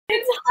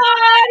It's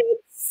hot.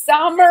 It's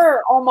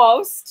summer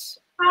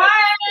almost.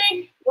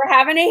 Hi. We're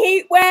having a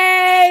heat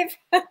wave.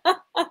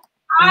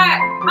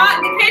 Hot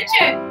in the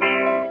kitchen.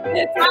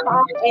 It's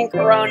hot in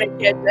Corona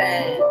Kitchen.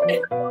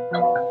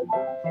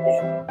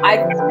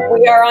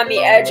 We are on the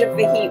edge of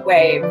the heat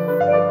wave.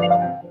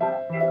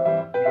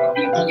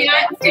 If you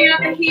can't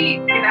stand the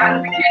heat, get out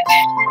of the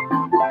kitchen.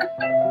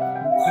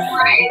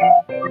 Right?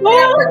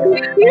 Oh,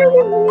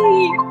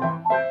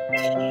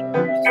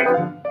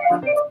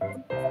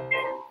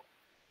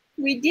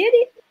 we did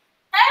it.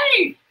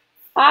 Hey.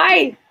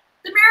 Hi.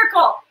 The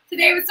miracle.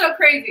 Today was so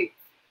crazy.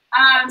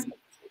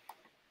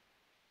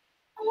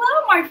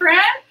 Hello, my friend.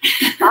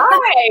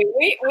 Hi.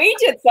 We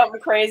did something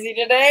crazy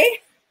today.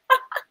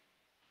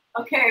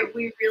 Okay,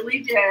 we really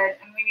did,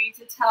 and we need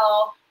to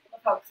tell the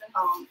folks at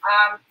home.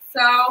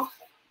 So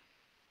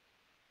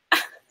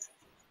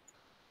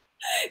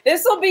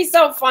this will be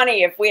so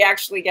funny if we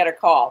actually get a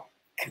call.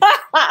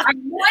 I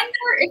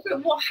wonder if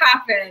it will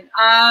happen.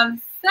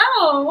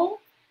 So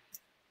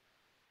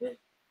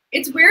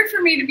it's weird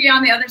for me to be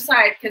on the other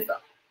side because,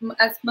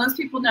 as most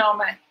people know,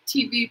 I'm a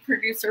TV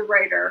producer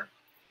writer,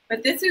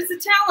 but this is a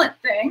talent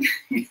thing.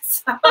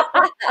 So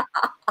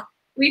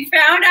we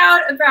found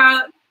out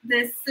about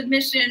this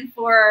submission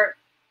for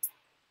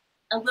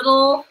a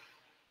little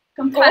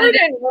competitive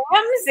Gordon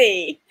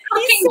Ramsay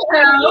cooking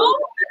show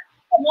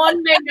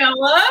one may know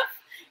of.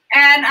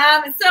 And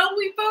so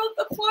we both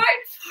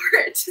applied for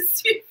it to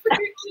see if we could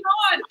get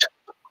on.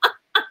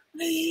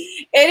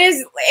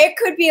 It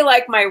could be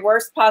like my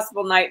worst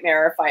possible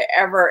nightmare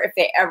if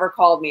they ever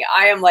called me.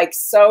 I am like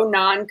so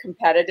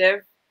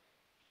non-competitive,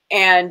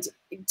 and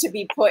to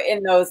be put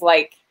in those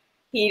like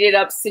heated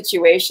up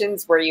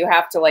situations where you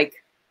have to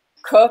like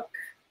cook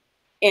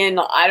in,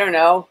 I don't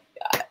know,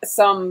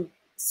 some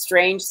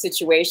strange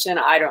situation.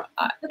 The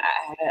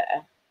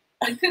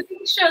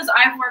cooking shows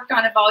I've worked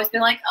on have always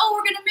been like, oh,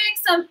 we're gonna make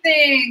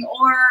something,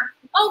 or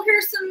oh,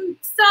 here's some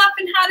stuff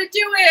and how to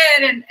do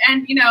it,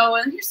 and you know,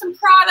 and here's some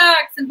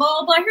products and blah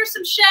blah blah. Here's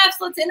some chefs,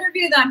 let's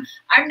interview them.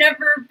 I've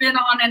never been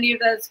on any of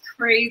those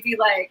crazy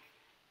like,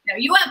 you know,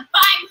 you have 5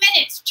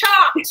 minutes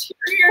chopped. Here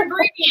are your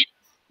ingredients.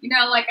 You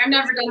know, like I've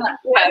never done that.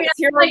 Yes, I mean,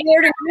 here are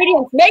your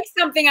ingredients. Make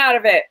something out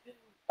of it.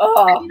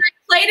 Oh. I mean, I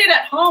played it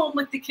at home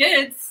with the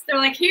kids. They're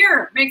like,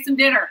 here, make some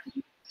dinner.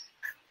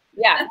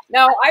 Yeah,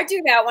 no, I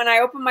do that when I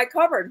open my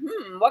cupboard.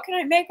 What can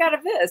I make out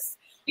of this?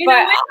 You but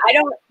know what? I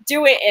don't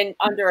do it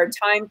under a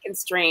time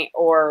constraint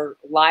or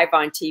live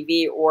on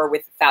TV or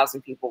with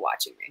 1,000 people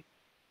watching me.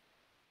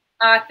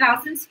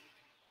 Thousands,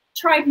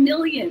 try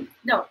millions.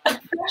 No,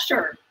 the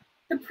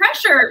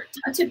pressure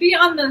to be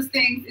on those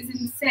things is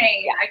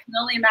insane. I can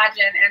only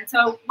imagine. And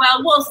so,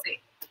 well, we'll see.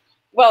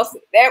 Well,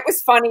 it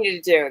was funny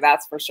to do,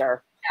 that's for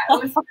sure. Yeah,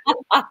 it was.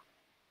 I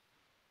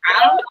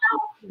don't know.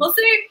 We'll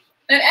see.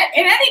 In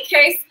any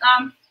case,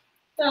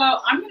 so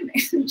I'm going to make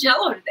some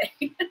JELLO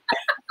today.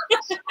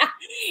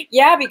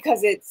 Yeah,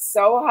 because it's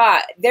so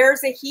hot.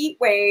 There's a heat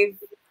wave,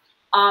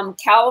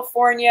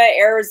 California,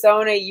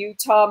 Arizona,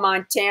 Utah,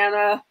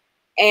 Montana,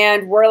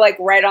 and we're like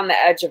right on the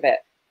edge of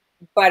it.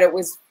 But it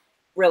was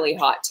really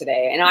hot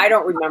today, and I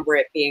don't remember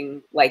it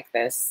being like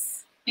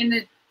this. In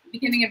the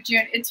beginning of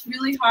June, it's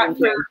really hot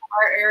for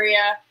our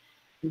area.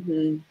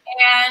 And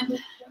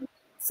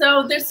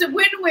so there's a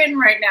win-win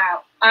right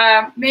now.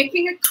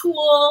 Making a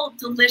cool,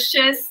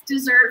 delicious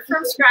dessert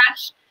from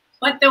scratch.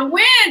 But the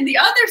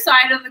other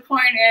side of the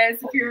coin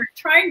is if you're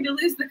trying to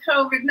lose the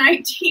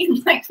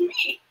COVID-19 like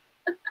me,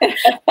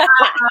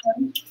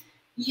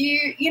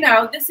 you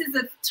know, this is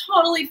a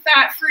totally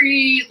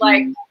fat-free,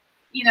 like,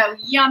 you know,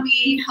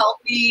 yummy,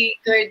 healthy,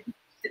 good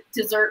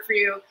dessert for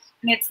you.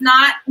 And it's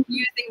not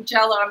using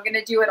JELLO. I'm going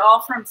to do it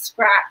all from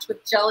scratch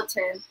with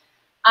gelatin.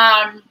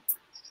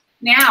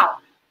 Now,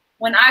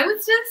 when I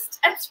was just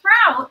at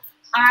Sprouts,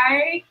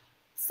 I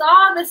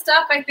saw the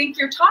stuff I think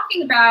you're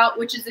talking about,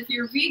 which is if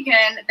you're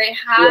vegan, they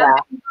have a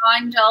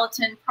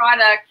non-gelatin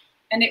product,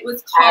 and it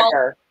was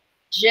called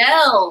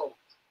JELL.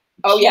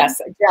 Oh, yes,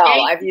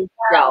 JELL. I've used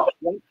JELL.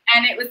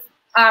 And it was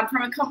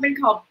from a company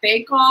called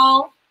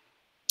Bakol,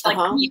 like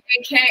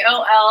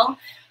Bakol.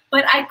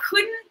 But I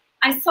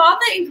saw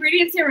the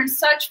ingredients, they were in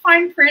such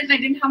fine print, and I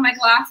didn't have my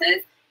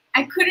glasses.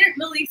 I couldn't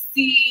really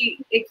see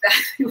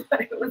exactly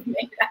what it was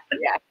made out of.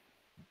 Yeah.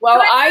 Well,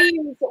 I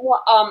use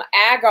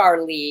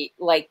agar leaf,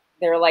 like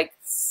they're like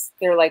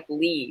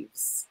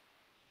leaves.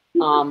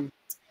 I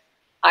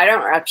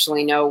don't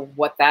actually know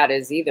what that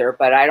is either,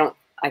 but I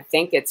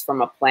think it's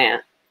from a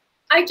plant.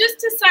 I just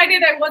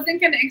decided I wasn't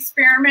going to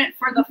experiment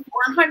for the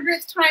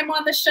 400th time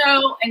on the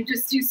show and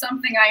just do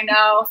something I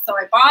know. So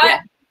I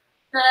bought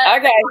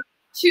the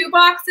 2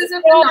 boxes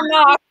of the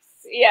Knox.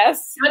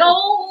 Yes. Good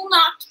old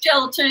Knox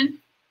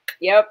gelatin.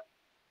 Yep.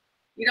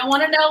 You don't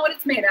want to know what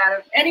it's made out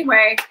of.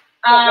 Anyway,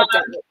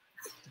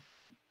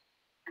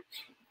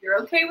 you're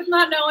okay with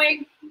not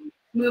knowing,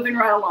 moving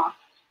right along.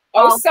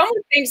 Oh,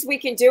 someone thinks we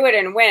can do it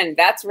and win.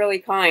 That's really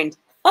kind.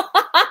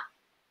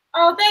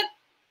 Oh,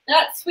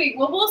 that's sweet.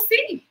 Well, we'll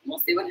see. We'll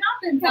see what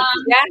happens.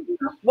 Yeah,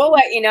 we'll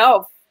let you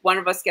know if one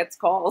of us gets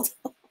called.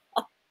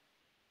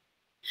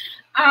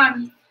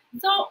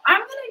 So I'm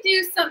going to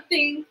do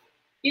something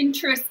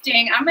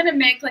interesting. I'm going to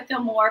make like a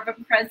more of a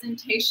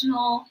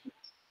presentational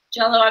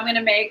Jello. I'm going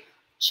to make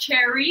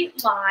cherry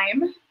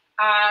lime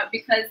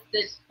because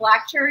the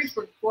black cherries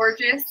were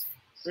gorgeous.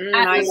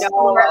 I know.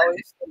 Oh,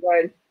 it's so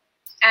good.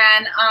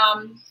 And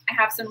I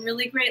have some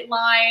really great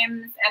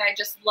limes, and I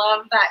just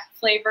love that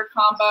flavor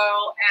combo.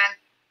 And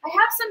I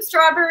have some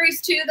strawberries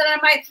too that I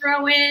might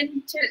throw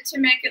in to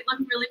make it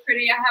look really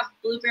pretty. I have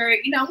blueberry.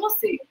 You know, we'll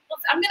see.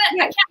 I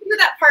can't do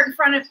that part in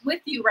front of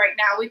with you right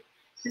now.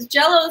 Because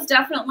Jello is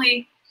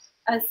definitely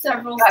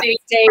several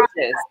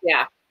stages.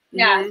 Yeah.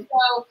 Yeah.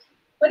 So,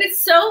 but it's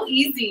so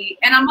easy.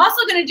 And I'm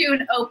also going to do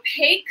an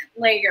opaque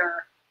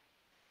layer.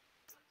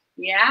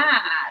 Yeah,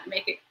 to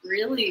make it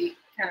really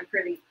kind of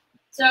pretty.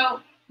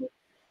 So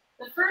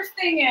the first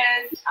thing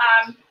is,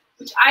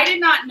 which I did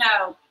not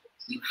know,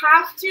 you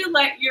have to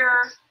let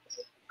your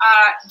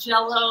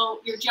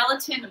your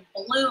gelatin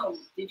bloom.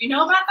 Did you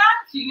know about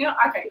that? Do you know?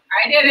 Okay,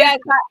 I did it. Yes,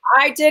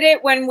 I did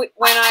it when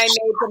I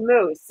made the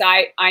mousse.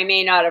 I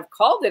may not have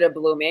called it a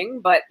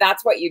blooming, but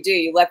that's what you do.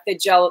 You let the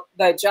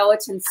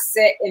gelatin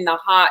sit in the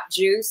hot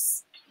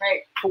juice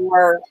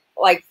for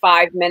like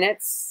 5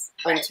 minutes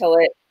until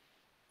it,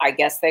 I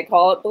guess they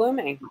call it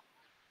blooming.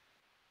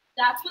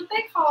 That's what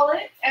they call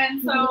it.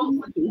 And so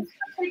with this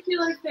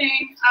particular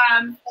thing,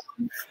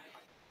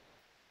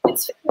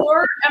 it's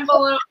 4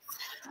 envelopes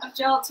of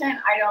gelatin.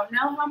 I don't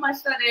know how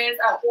much that is.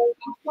 Oh, each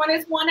one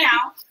is 1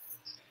 ounce.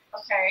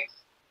 Okay.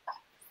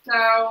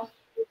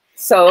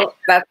 So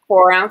that's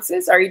 4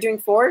 ounces. Are you doing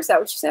 4? Is that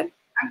what you said?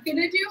 I'm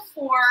gonna do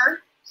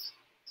 4.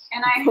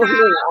 And I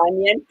blooming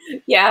onion.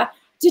 Yeah.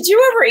 Did you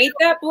ever eat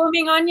that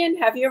blooming onion?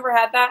 Have you ever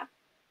had that?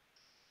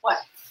 What?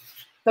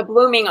 The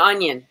blooming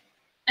onion.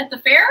 At the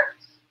fair?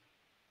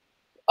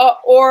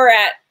 Or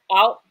at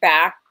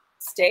Outback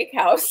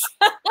Steakhouse.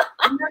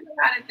 I've never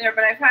had it there,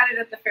 but I've had it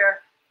at the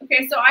fair.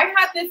 Okay, so I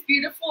had this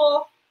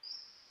beautiful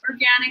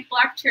organic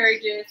black cherry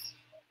juice.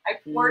 I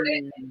poured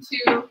it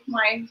into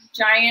my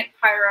giant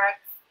Pyrex,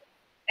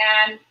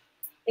 and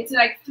it's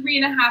like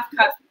 3.5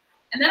 cups.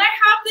 And then I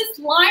have this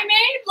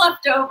limeade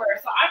left over,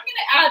 so I'm going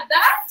to add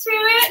that to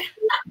it.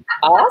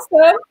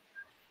 Awesome.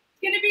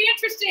 It's going to be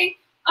interesting.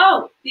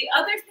 Oh, the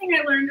other thing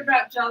I learned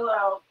about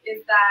Jello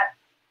is that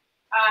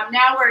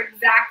now we're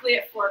exactly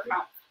at 4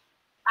 cups.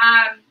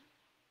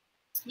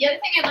 The other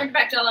thing I learned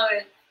about Jello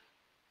is,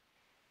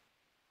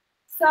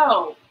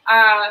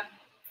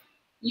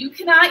 you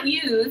cannot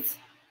use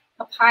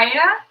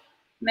papaya,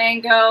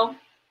 mango,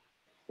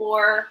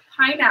 or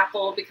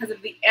pineapple because of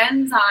the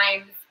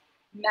enzymes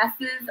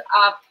messes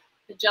up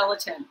the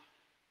gelatin.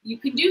 You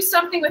can do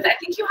something with it. I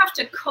think you have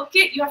to cook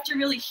it. You have to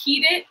really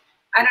heat it.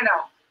 I don't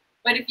know.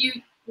 But if you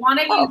want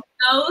to use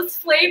those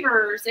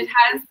flavors, it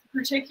has a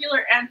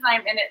particular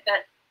enzyme in it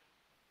that,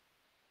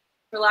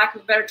 for lack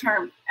of a better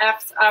term,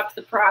 F's up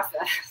the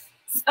process.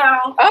 So.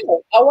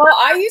 Oh, well,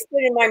 I used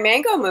it in my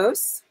mango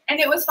mousse. And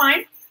it was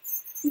fine?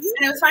 And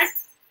it was fine?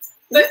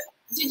 But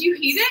did you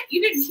heat it?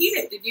 You didn't heat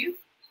it, did you?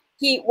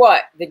 Heat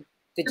what? The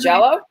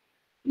Jello?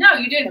 No,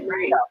 you didn't,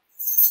 right?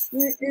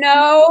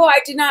 No,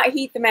 I did not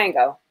heat the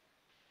mango.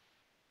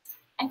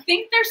 I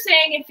think they're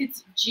saying if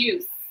it's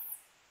juice.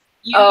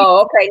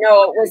 Okay.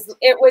 No,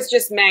 it was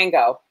just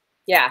mango.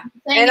 Yeah.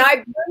 And I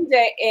burned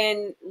it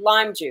in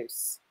lime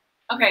juice.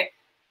 Okay.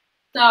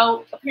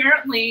 So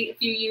apparently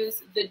if you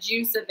use the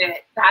juice of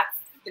it, that's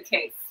the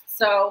case.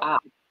 So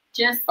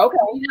just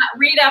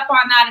read up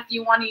on that if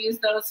you want to use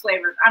those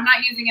flavors. I'm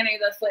not using any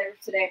of those flavors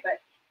today, but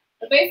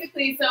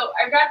basically, so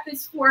I got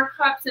this 4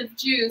 cups of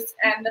juice,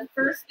 and the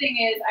first thing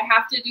is I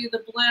have to do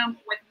the bloom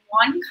with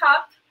 1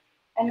 cup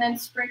and then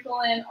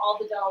sprinkle in all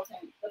the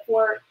gelatin, the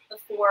four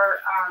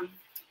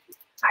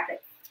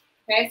packets.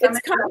 Okay, so it's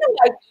kind of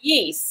like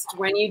yeast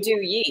when you do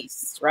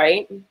yeast,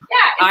 right?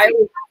 Yeah,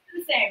 it's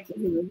the same.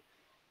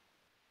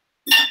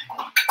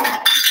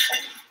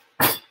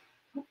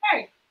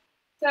 Okay,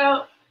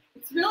 so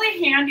it's really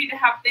handy to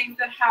have things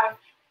that have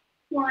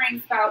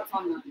pouring spouts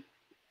on them.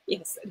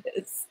 Yes, it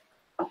is.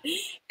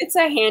 It's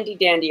a handy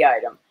dandy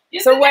item.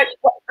 So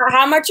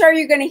how much are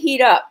you going to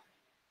heat up?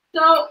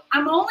 So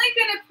I'm only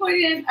going to put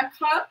in a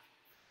cup,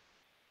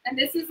 and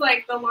this is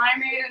like the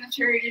limeade and the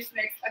cherry juice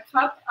mix, a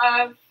cup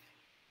of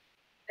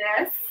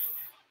this.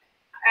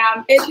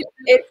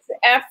 It's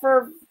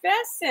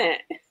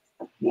effervescent.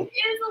 It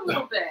is a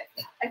little bit.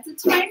 It's a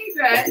tiny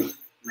bit.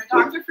 My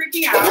dogs are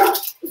freaking out.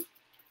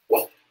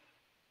 Guys,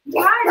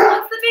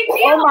 what's the big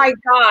deal? Oh my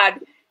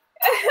God.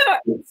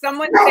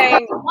 Someone's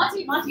saying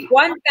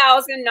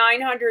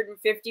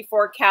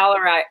 1,954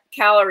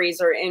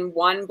 calories are in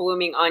 1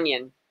 blooming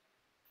onion.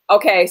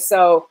 Okay,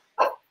 so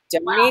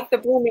don't eat the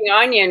blooming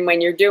onion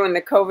when you're doing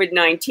the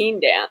COVID-19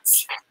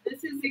 dance.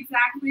 This is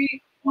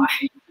exactly why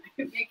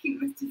I'm making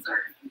this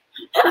dessert.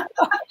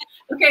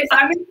 Okay, so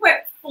I'm going to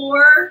put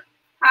 4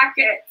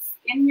 packets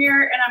in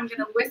here, and I'm going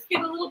to whisk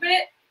it a little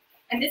bit.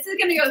 And this is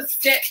going to go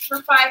sit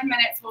for 5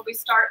 minutes while we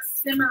start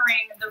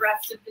simmering the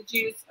rest of the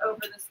juice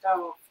over the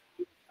stove.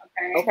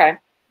 Okay.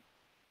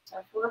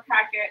 So 4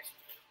 packets.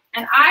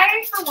 And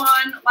I, for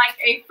one, like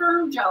a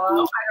firm Jello. I don't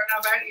know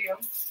about you.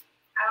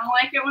 I don't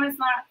like it when it's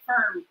not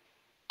firm.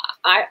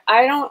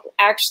 I don't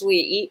actually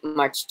eat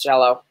much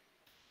Jello.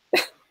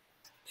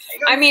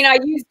 I mean, I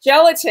use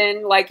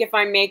gelatin, like if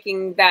I'm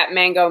making that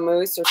mango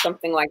mousse or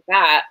something like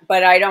that,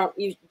 but I don't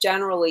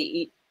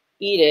generally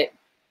eat it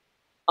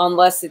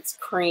unless it's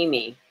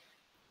creamy.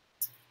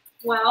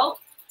 Well,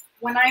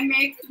 when I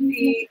make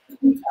the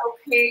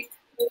opaque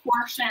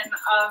portion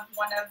of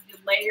one of the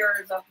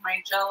layers of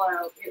my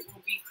Jello, it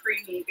will be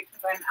creamy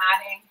because I'm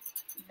adding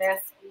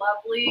this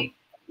lovely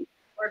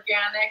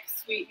organic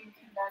sweetened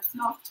condensed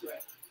milk to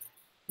it.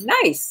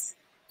 Nice.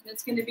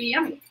 It's going to be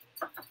yummy.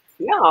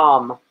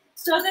 Yum.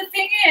 So the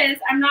thing is,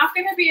 I'm not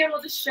going to be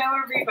able to show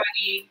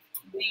everybody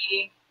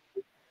the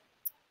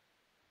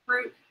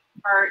fruit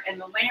part and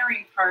the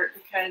layering part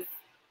because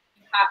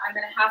I'm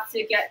going to have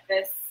to get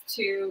this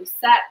to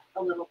set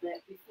a little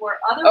bit before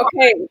otherwise.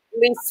 Okay,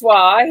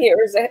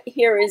 Lisa,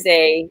 here is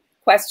a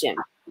question.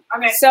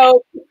 Okay.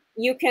 So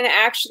you can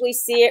actually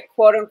see it,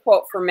 quote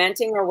unquote,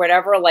 fermenting or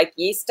whatever, like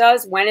yeast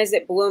does. When is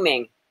it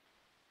blooming?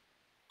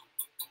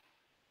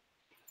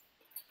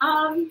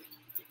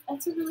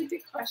 That's a really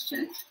good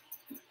question.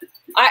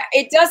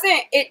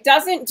 It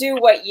doesn't do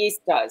what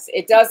yeast does.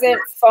 It doesn't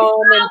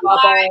foam and bubble.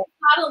 It's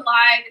not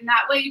alive, and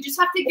that way you just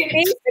have to get it.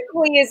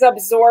 Basically is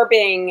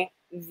absorbing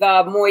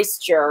the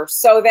moisture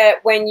so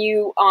that when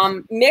you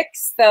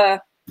mix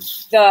the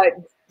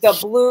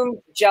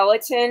bloom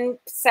gelatin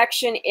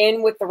section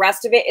in with the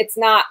rest of it, it's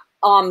not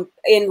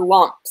in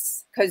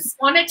lumps because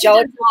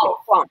gelatin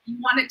dissolve. You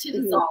want it to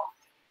dissolve.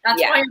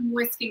 That's why I'm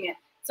whisking it.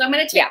 So I'm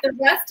going to take the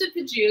rest of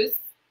the juice.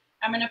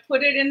 I'm going to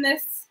put it in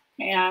this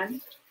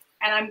pan,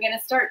 and I'm going to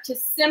start to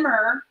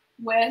simmer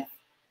with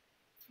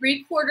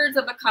 3/4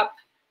 of a cup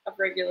of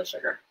regular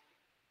sugar.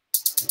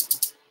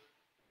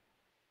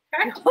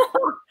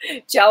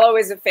 Okay. Jello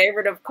is a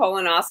favorite of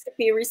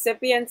colonoscopy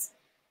recipients.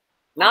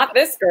 Not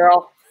this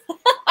girl.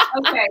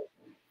 Okay.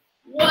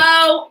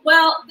 Whoa.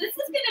 Well, this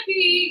is going to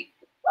be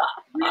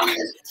really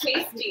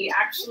tasty,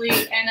 actually,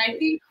 and I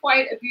think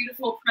quite a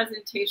beautiful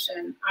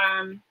presentation.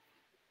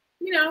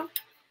 You know,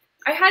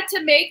 I had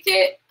to make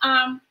it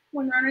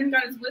when Ronan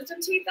got his wisdom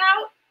teeth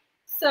out.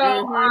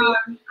 So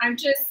I'm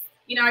just,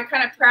 you know, I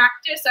kind of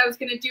practiced. I was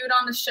going to do it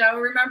on the show,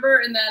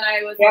 remember? And then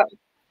I was like,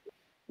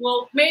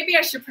 well, maybe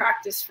I should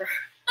practice first.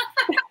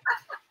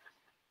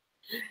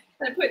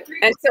 I put 3.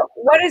 And so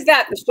what is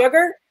that, the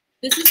sugar?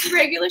 This is the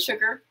regular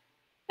sugar.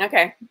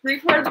 Okay.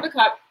 3/4 of a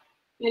cup.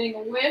 Getting a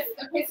whisk.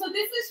 Okay, so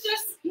this is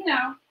just, you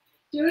know,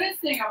 doing its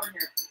thing over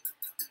here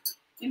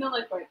in the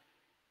liquid.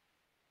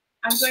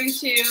 I'm going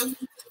to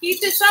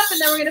heat this up,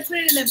 and then we're going to put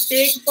it in a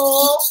big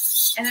bowl,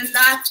 and then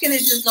that's going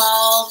to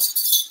dissolve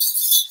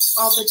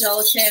all the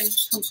gelatin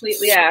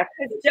completely. Yeah,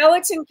 because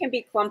gelatin can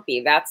be clumpy.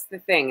 That's the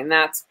thing, and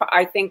that's,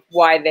 I think,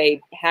 why they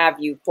have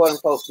you, quote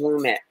unquote,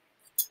 bloom it.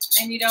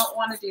 And you don't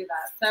want to do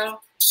that. So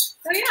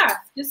yeah,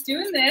 just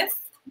doing this,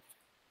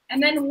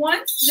 and then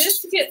once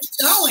this gets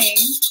going,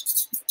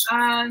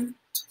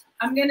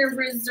 I'm going to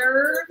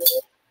reserve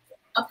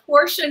a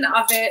portion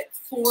of it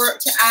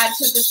to add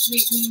to the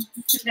sweetened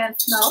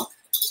condensed milk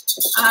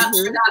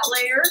for that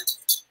layer.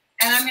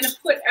 And I'm going to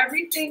put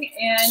everything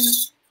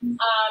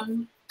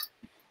in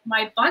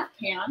my bundt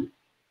pan.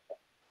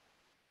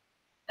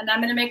 And I'm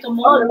going to make a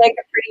mold. Oh, to make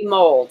a pretty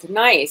mold.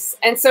 Nice.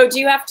 And so do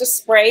you have to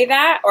spray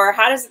that, or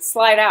how does it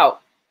slide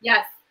out?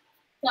 Yes.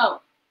 So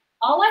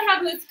all I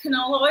have is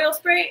canola oil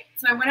spray.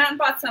 So I went out and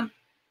bought some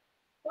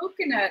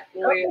coconut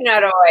oil.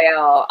 Coconut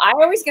oil. I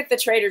always get the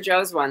Trader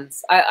Joe's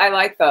ones. I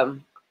like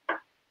them.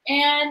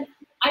 And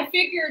I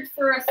figured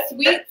for a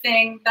sweet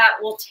thing that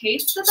will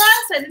taste the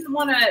best, I didn't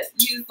want to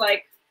use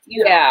like,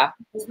 you know,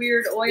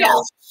 weird oil. Yeah.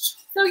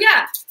 So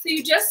yeah, so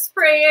you just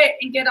spray it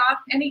and get off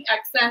any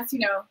excess, you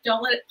know,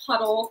 don't let it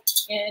puddle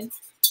in.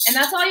 And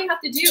that's all you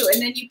have to do.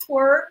 And then you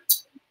pour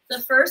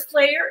the first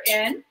layer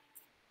in,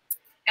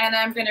 and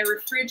I'm going to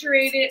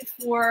refrigerate it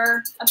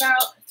for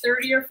about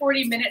 30 or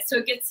 40 minutes so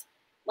it gets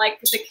like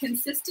the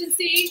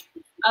consistency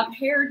of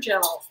hair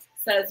gel,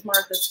 says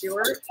Martha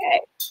Stewart.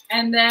 Okay.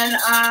 And then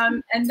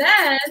I'm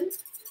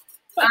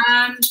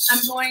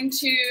going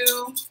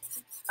to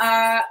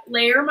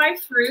layer my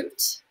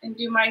fruit and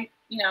do my,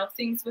 you know,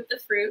 things with the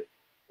fruit.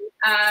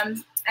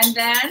 And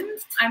then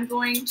I'm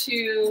going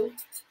to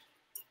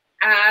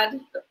add,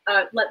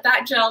 let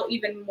that gel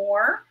even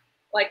more,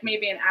 like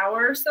maybe an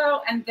hour or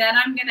so. And then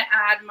I'm going to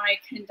add my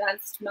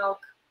condensed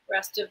milk,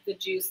 rest of the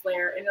juice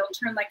layer, and it'll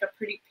turn like a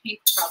pretty pink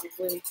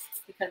probably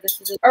because this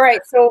is all right.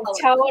 So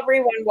tell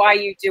everyone why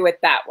you do it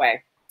that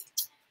way.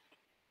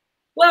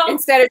 Well,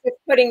 instead of just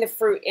putting the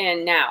fruit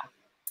in now.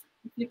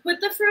 If you put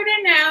the fruit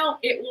in now,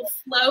 it will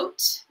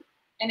float,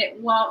 and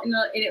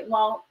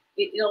it'll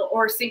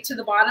or sink to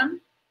the bottom,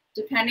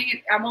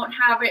 depending. I won't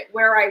have it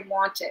where I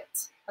want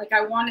it. Like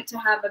I want it to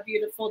have a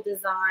beautiful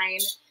design,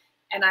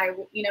 and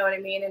you know what I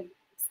mean, and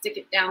stick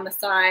it down the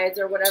sides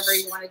or whatever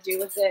you want to do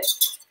with it.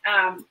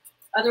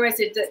 Otherwise,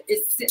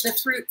 the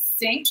fruit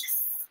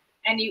sinks,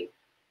 and you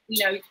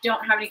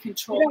don't have any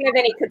control. You don't have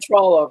any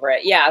control over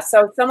it. Yeah.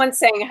 So someone's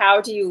saying,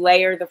 how do you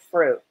layer the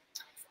fruit?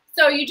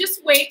 So you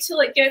just wait till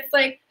it gets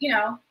like,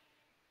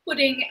 put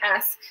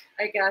pudding-esque,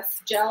 I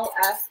guess,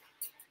 gel-esque.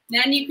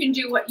 Then you can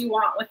do what you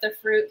want with the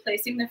fruit,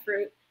 placing the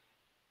fruit.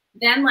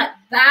 Then let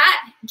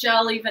that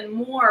gel even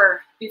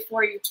more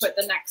before you put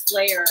the next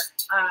layer.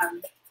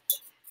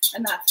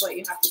 And that's what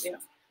you have to do.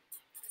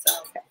 So,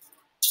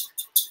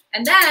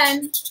 and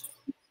then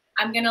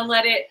I'm gonna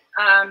let it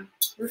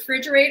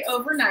refrigerate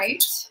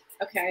overnight,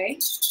 okay?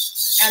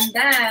 And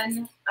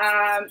then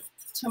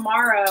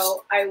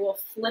tomorrow I will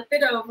flip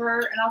it over,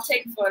 and I'll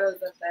take photos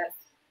of this.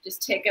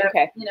 Just take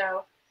a, you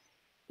know,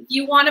 if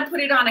you want to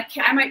put it on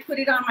I might put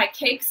it on my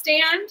cake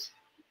stand,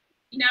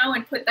 you know,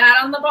 and put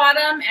that on the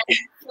bottom and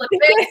flip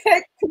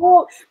it.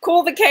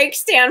 Cool the cake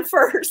stand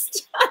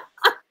first.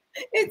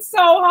 It's so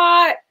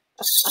hot.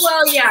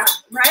 Well, yeah,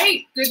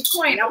 right. Good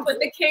point. I'll put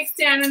the cake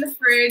stand in the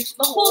fridge.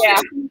 The whole thing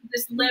can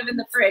just live in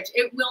the fridge.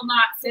 It will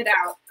not sit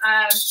out.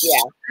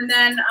 And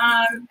then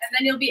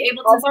you'll be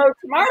able to. Although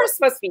tomorrow's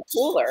supposed to be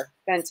cooler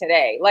than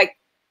today. Like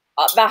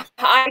the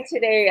high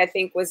today, I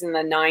think, was in the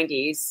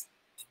 90s,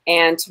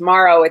 and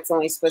tomorrow it's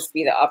only supposed to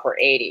be the upper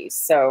 80s.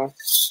 So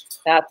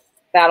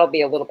that'll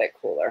be a little bit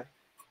cooler.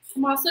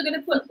 I'm also going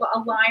to put a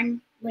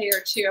lime layer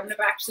too. I'm going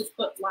to actually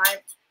put lime,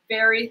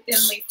 very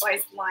thinly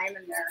sliced lime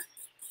in there.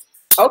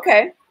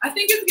 Okay. I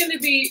think it's going to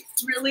be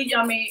really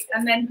yummy.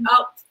 And then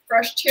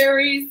fresh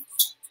cherries,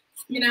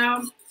 you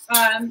know.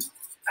 I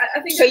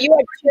think so. You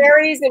have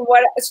cherries and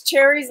what?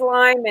 Cherries,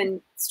 lime,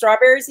 and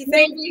strawberries. You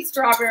think? Maybe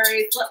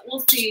strawberries.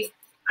 We'll see.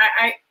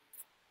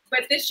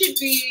 But this should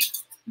be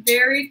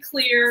very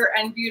clear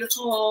and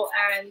beautiful,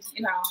 and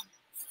you know.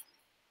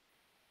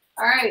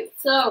 All right.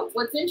 So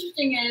what's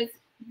interesting is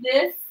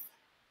this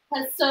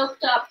has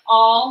soaked up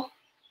all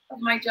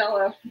of my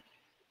Jell-O.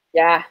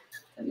 Yeah.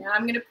 And now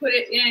I'm going to put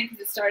it in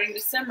because it's starting to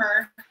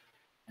simmer,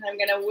 and I'm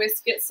going to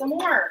whisk it some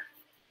more.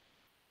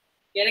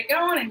 Get it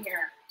going in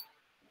here.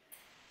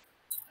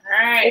 All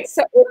right. It's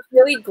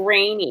really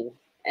grainy,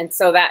 and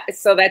so that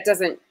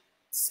doesn't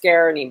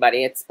scare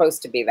anybody. It's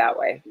supposed to be that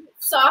way. It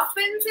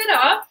softens it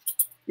up,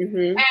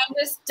 and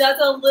just does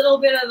a little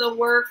bit of the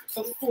work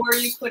before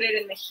you put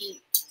it in the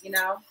heat. You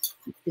know,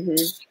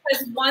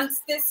 because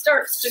once this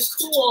starts to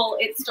cool,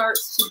 it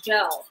starts to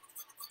gel.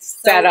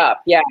 Set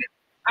up, yeah.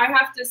 I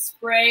have to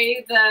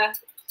spray the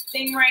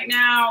thing right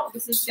now.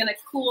 This is going to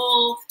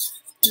cool,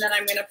 and then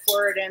I'm going to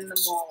pour it in the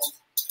mold.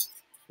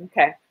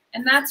 Okay.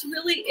 And that's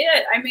really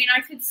it. I mean,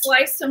 I could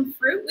slice some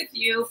fruit with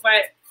you,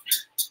 but.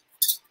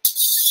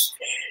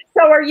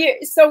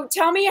 So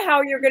tell me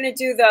how you're going to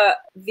do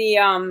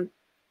the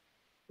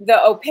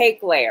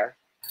opaque layer.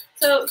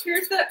 So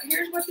here's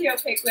what the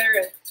opaque layer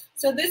is.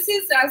 So this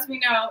is, as we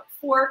know,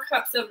 4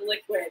 cups of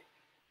liquid.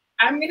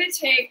 I'm going to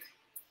take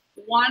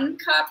 1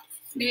 cup,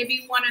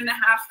 maybe 1.5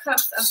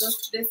 cups of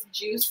this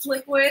juice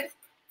liquid,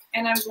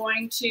 and I'm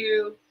going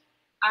to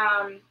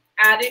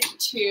add it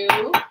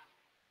to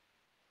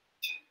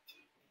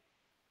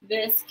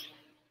this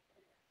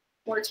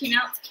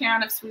 14-ounce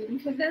can of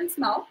sweetened condensed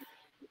milk.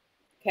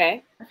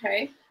 Okay.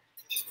 Okay.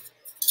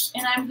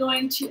 And I'm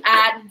going to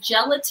add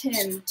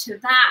gelatin to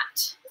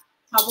that,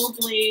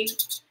 probably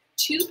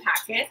 2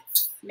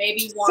 packets,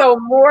 maybe 1. So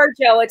more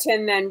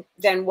gelatin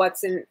than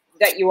what's in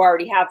that you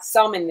already have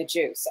some in the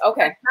juice.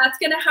 Okay. That's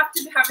going to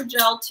have a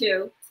gel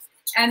too.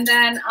 And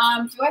then, do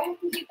I have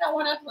to heat that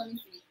one up? Let me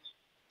see.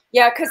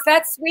 Yeah, because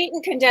that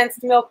sweetened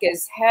condensed milk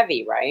is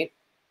heavy, right?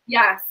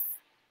 Yes.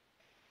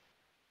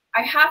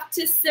 I have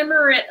to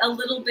simmer it a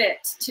little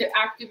bit to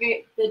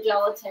activate the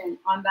gelatin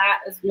on that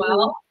as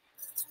well.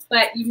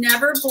 But you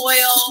never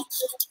boil.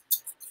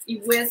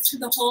 You whisk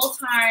the whole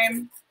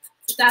time.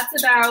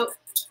 That's about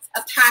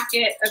a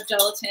packet of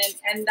gelatin,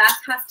 and that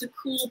has to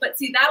cool. But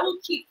see, that will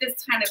keep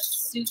this kind of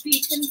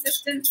soupy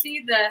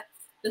consistency,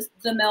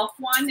 the milk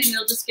one, and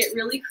it'll just get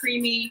really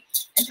creamy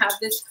and have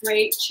this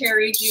great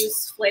cherry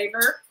juice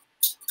flavor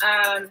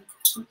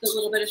with a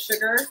little bit of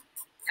sugar.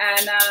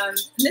 And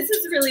this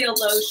is really a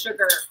low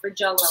sugar for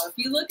Jell-O. If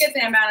you look at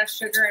the amount of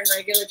sugar in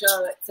regular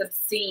Jell-O, it's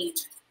obscene.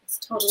 It's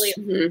totally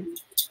obscene.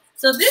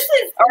 So this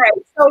is all right.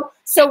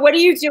 So what are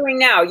you doing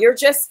now? You're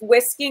just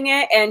whisking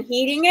it and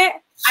heating it?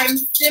 I'm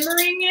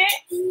simmering it.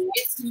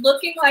 It's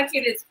looking like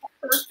it is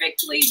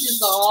perfectly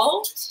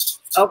dissolved.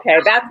 Okay,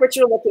 that's what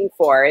you're looking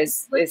for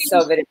is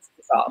so that it's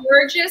dissolved.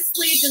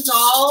 Gorgeously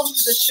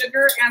dissolved, the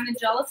sugar and the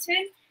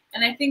gelatin.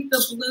 And I think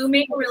the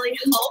blooming really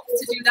helped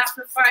to do that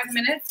for 5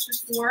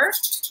 minutes before.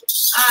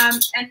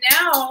 And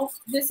now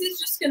this is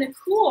just going to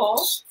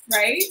cool,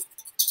 right?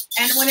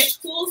 And when it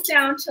cools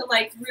down to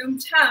like room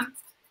temp,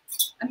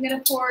 I'm going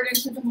to pour it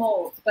into the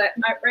mold. But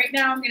right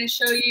now I'm going to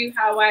show you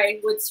how I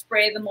would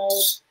spray the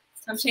mold.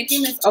 So I'm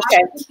taking this off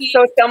the heat.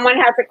 So someone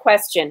has a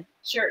question.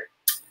 Sure.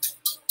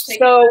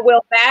 So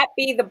will that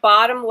be the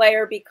bottom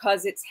layer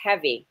because it's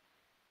heavy?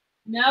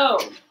 No,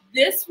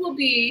 this will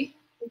be,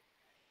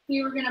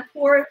 we were going to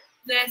pour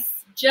this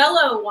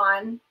Jell-O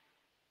one,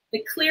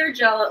 the clear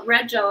Jell-O,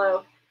 red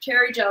Jell-O,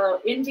 cherry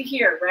Jell-O into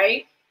here,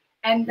 right?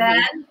 And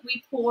then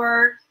we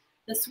pour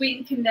the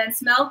sweetened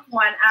condensed milk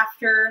one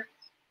after,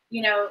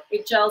 you know,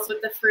 it gels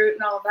with the fruit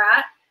and all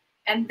that.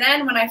 And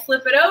then when I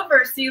flip it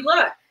over, see,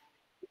 look,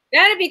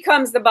 Then it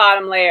becomes the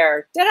bottom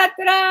layer.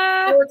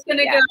 Da-da-da-da. So it's going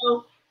to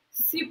go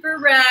super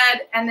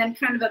red and then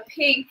kind of a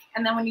pink.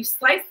 And then when you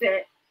slice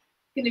it,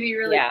 it's going to be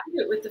really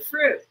cute with the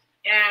fruit.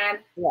 And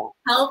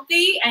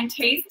healthy and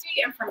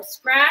tasty and from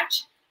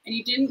scratch. And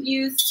you didn't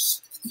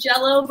use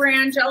JELLO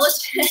brand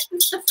gelatin.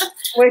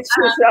 Which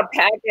is a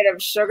packet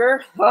of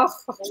sugar. Oh.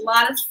 A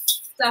lot of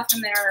stuff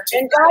in there.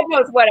 And God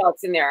knows what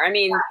else in there. I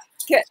mean,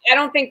 I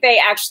don't think they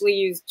actually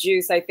use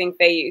juice. I think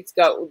they use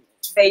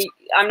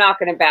I'm not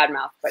going to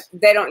badmouth, but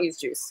they don't use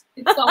juice.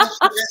 It's solid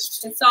sugar.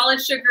 It's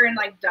solid sugar and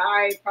like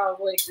dye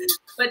probably.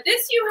 But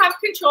this, you have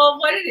control of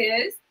what it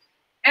is.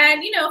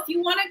 And, you know, if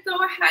you want to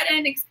go ahead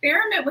and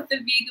experiment with the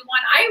vegan one,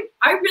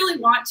 I really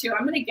want to.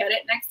 I'm going to get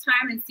it next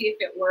time and see if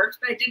it works.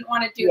 But I didn't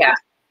want to do that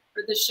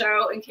for the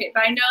show in case.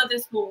 But I know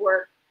this will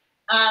work.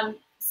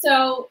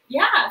 So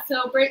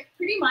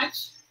pretty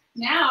much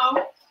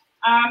now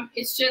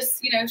it's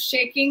just, you know,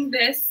 shaking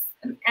this.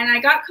 And I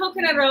got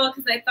coconut oil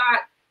because I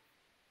thought,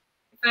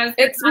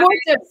 it's more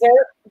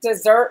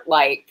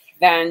dessert-like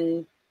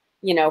than,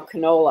 you know,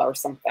 canola or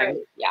something. Right.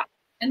 Yeah,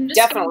 and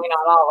definitely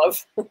not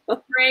olive.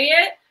 Spray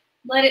it,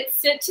 let it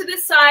sit to the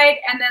side,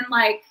 and then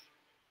like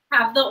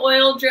have the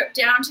oil drip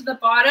down to the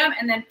bottom,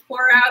 and then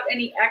pour out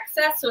any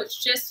excess. So it's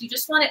just, you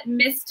just want it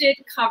misted,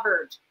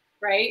 covered,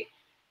 right?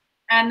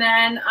 And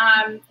then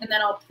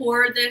I'll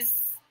pour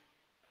this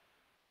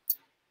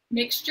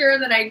mixture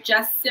that I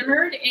just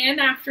simmered in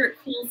after it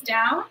cools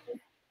down.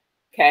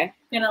 Okay.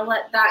 Gonna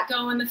let that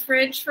go in the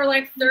fridge for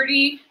like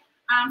 40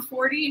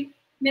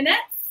 minutes.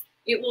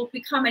 It will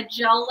become a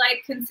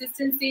gel-like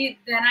consistency.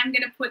 Then I'm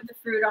gonna put the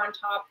fruit on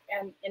top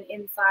and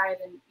inside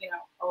and, you know,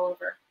 all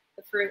over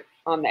the fruit.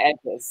 On the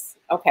edges.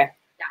 Okay.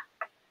 Yeah.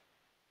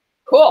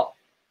 Cool.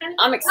 And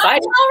I'm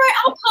excited. All right,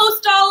 I'll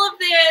post all of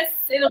this.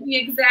 It'll be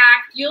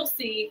exact. You'll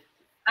see.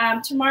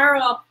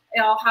 Tomorrow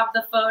I'll have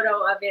the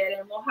photo of it,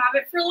 and we'll have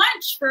it for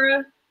lunch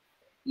for,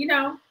 you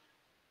know,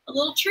 a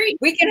little treat.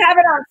 We can have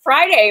it on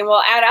Friday and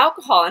we'll add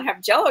alcohol and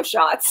have JELLO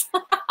shots.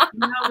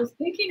 I was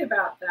thinking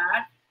about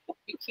that.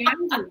 You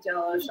can do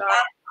JELLO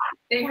shots.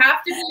 They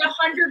have to be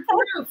 100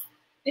 proof.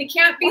 They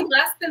can't be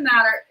less than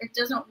that or it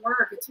doesn't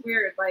work. It's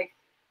weird. Like,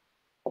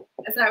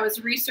 as I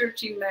was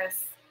researching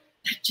this,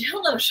 the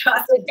JELLO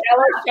shots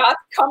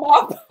come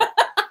up.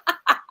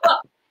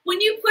 Well, when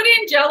you put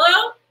in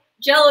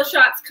JELLO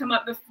shots come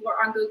up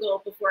on Google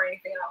before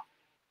anything else.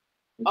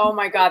 Oh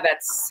my God,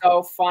 that's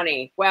so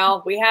funny.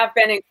 Well, we have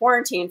been in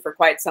quarantine for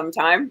quite some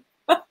time.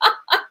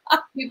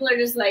 People are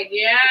just like,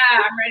 yeah,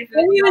 I'm ready for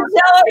the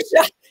JELLO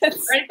shot.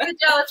 Ready for the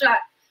JELLO shot.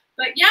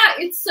 But yeah,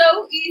 it's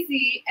so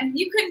easy, and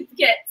you can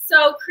get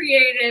so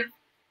creative.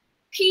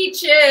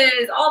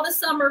 Peaches, all the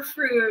summer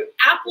fruit,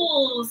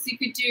 apples. You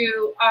could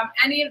do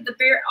any of the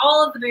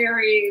all of the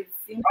berries.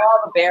 You know?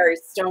 All the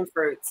berries, stone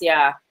fruits.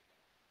 Yeah,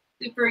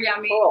 super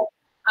yummy. Cool.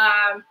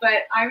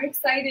 But I'm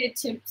excited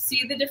to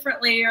see the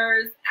different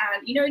layers,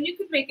 and you know, you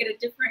could make it a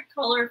different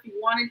color if you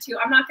wanted to.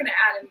 I'm not going to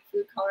add any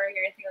food coloring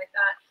or anything like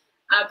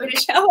that. But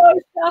it's JELLO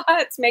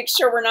shots. Make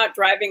sure we're not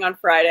driving on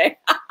Friday.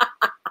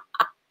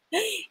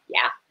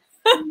 Yeah,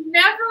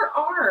 never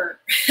are.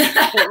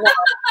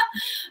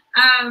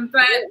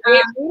 But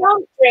we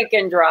don't drink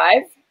and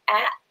drive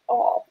at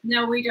all.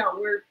 No, we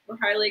don't. We're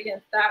highly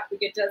against that. We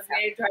get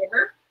designated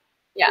driver.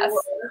 Yes.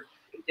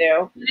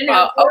 Do.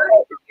 I'm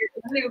going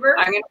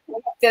to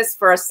put this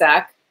for a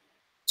sec.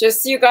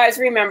 Just so you guys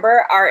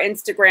remember our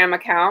Instagram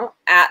account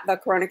at The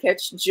Corona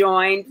Kitchen.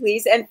 Join,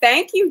 please. And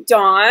thank you,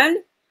 Dawn,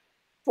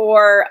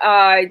 for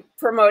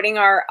promoting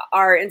our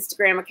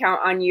Instagram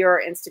account on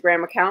your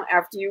Instagram account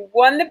after you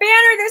won the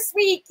banner this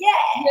week. Yay!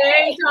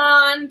 Yay,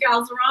 Dawn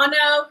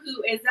Galzerano,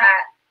 who is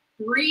at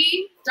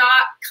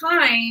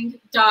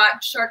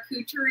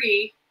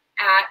 3.kind.charcuterie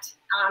at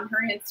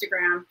her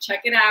Instagram.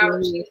 Check it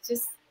out. She's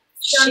just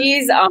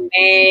she's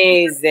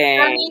amazing.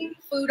 Stunning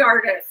food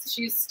artist.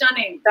 She's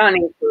stunning.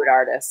 Stunning food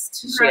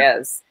artist. She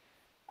is.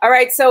 All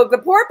right. So the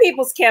Poor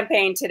People's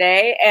Campaign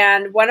today,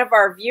 and one of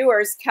our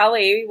viewers,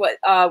 Kelly,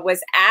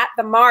 was at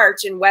the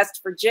march in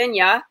West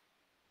Virginia.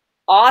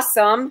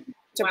 Awesome.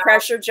 To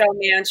pressure Joe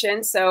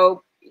Manchin.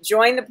 So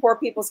join the Poor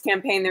People's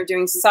Campaign. They're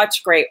doing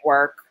such great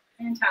work.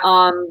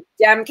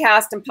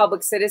 Demcast and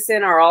Public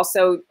Citizen are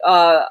also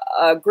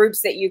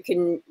groups that you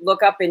can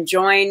look up and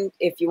join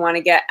if you want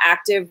to get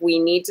active. We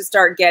need to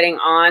start getting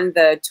on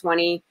the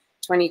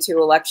 2022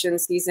 election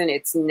season.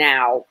 It's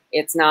now.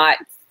 It's not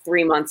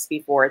 3 months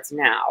before. It's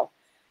now.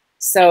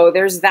 So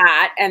there's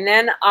that. And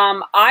then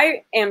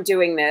I am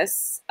doing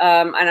this,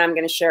 and I'm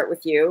going to share it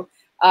with you.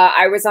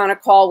 I was on a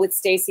call with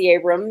Stacey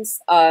Abrams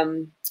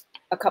a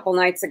couple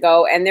nights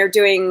ago, and they're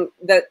doing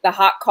the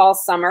Hot Call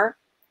Summer.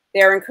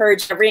 They're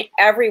encouraging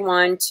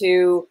everyone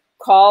to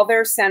call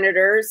their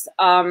senators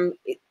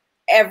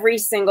every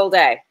single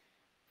day.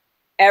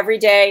 Every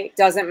day,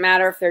 doesn't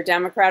matter if they're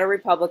Democrat or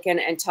Republican,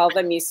 and tell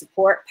them you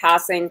support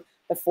passing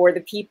the For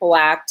the People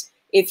Act.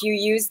 If you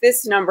use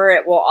this number,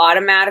 it will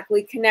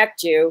automatically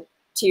connect you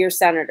to your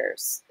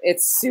senators.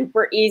 It's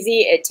super easy.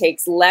 It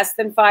takes less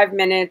than 5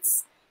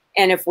 minutes.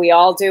 And if we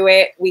all do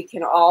it, we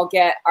can all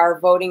get our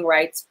voting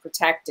rights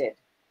protected.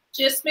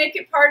 just make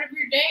it part of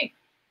your day.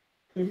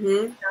 Mm-hmm.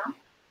 You know?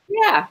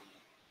 Yeah.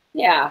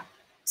 Yeah.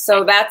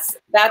 So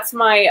that's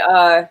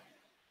my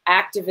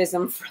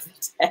activism for the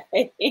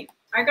day.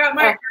 I got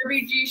my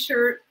RBG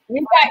shirt.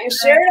 You got your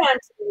shirt on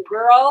too,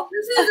 girl.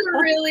 This is a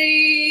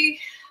really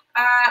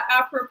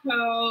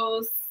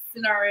apropos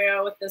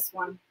scenario with this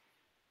one.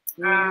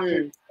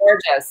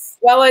 Gorgeous.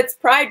 Well, it's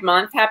Pride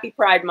Month. Happy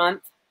Pride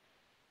Month.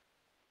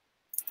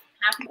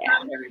 Happy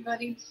Pride,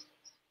 everybody.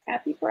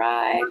 Happy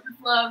Pride.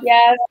 Love.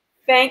 Yes.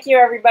 Thank you,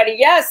 everybody.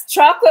 Yes,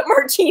 chocolate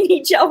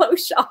martini Jello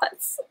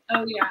shots.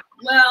 Oh, yeah.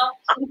 Well,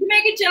 you can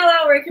make a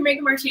Jello or you can make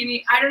a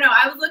martini. I don't know.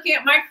 I was looking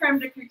at my creme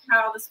de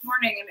cacao this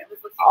morning, and it was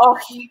looking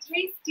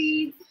really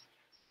tasty.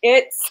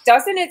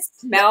 Doesn't it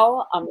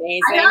smell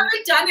amazing? I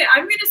haven't done it.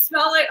 I'm going to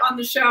smell it on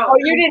the show. Oh,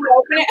 you didn't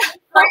open it?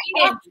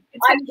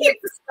 It's I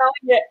keep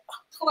smelling it.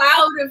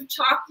 Cloud of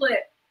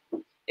chocolate.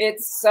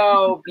 It's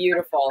so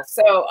beautiful.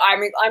 So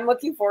I'm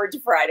looking forward to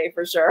Friday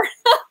for sure.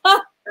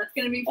 That's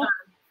going to be fun.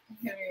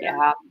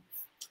 Yeah.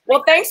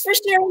 Well, thanks for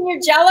sharing your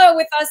Jello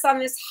with us on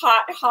this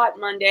hot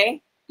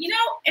Monday. You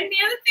know, and the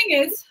other thing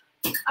is,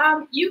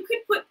 you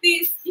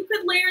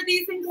could layer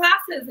these in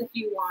glasses if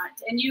you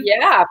want. And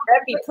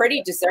that'd be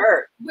pretty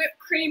dessert. Whipped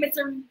cream, it's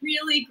a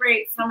really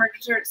great summer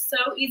dessert. So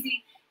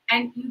easy.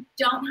 And you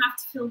don't have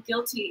to feel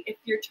guilty if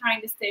you're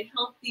trying to stay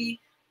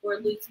healthy or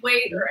lose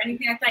weight or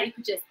anything like that. You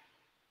could just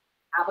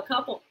have a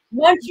couple.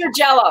 Munch your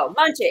Jello.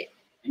 Munch it.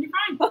 And you're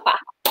fine.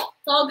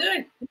 It's all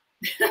good.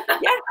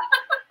 Yeah.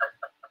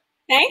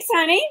 Thanks,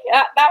 honey.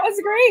 That was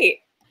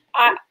great.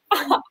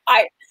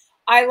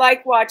 I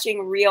like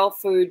watching real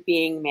food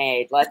being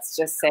made. Let's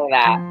just say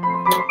that.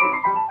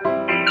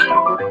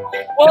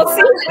 We'll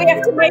see if we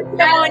have to make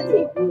them on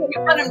TV in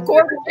front of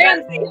Gordon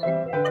Ramsay.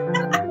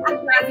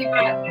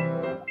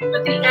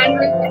 But the end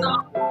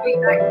result will be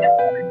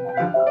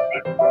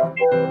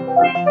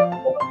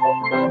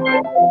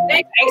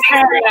Thanks for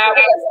having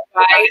us,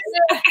 guys.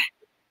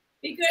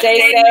 Stay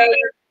safe.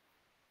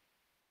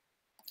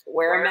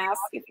 Wear a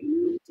mask if you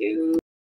need to.